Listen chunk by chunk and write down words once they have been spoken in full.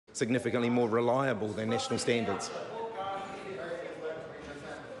significantly more reliable than national standards.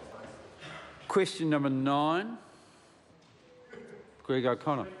 Question number 9. Greg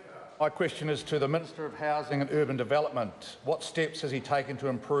O'Connor. My question is to the Minister of Housing and Urban Development. What steps has he taken to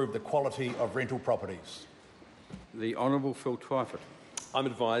improve the quality of rental properties? The Honourable Phil Twyford. I'm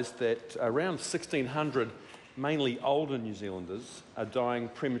advised that around 1,600 mainly older New Zealanders are dying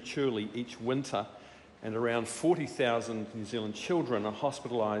prematurely each winter, and around 40,000 New Zealand children are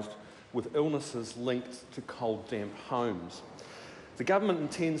hospitalised with illnesses linked to cold, damp homes. The government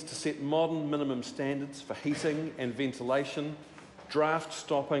intends to set modern minimum standards for heating and ventilation, draft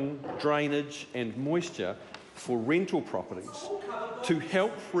stopping, drainage and moisture for rental properties to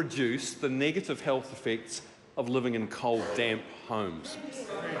help reduce the negative health effects of living in cold, damp homes.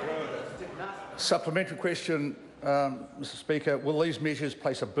 Supplementary question, Mr Speaker. Will these measures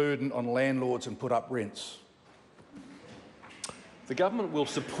place a burden on landlords and put up rents? The government will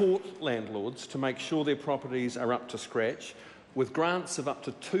support landlords to make sure their properties are up to scratch, with grants of up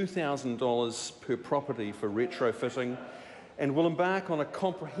to $2,000 per property for retrofitting, and will embark on a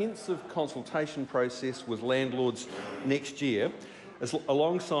comprehensive consultation process with landlords next year,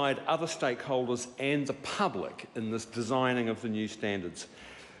 alongside other stakeholders and the public in this designing of the new standards.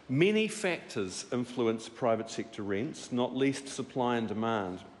 Many factors influence private sector rents, not least supply and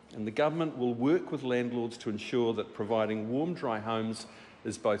demand, and the government will work with landlords to ensure that providing warm, dry homes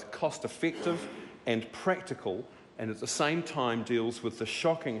is both cost-effective and practical, and at the same time deals with the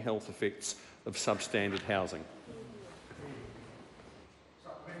shocking health effects of substandard housing.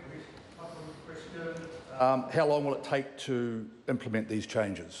 How long will it take to implement these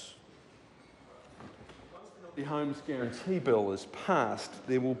changes? Once the Homes Guarantee Bill is passed,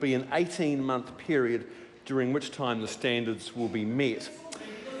 there will be an 18-month period during which time the standards will be met.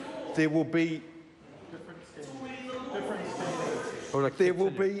 There will be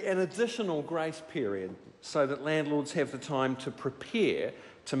an additional grace period so that landlords have the time to prepare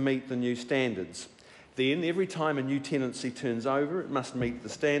to meet the new standards. Then, every time a new tenancy turns over, it must meet the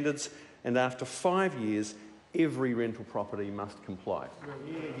standards, and after 5 years, every rental property must comply.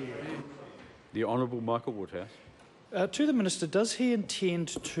 The Honourable Michael Woodhouse. To the Minister, does he intend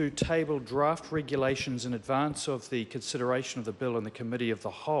to table draft regulations in advance of the consideration of the bill in the Committee of the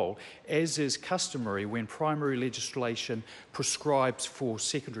Whole, as is customary when primary legislation prescribes for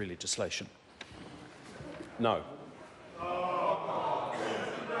secondary legislation? No.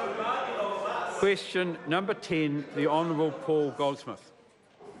 Question number 10, the Honourable Paul Goldsmith.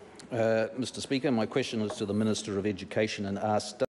 Mr Speaker, my question is to the Minister of Education and asks,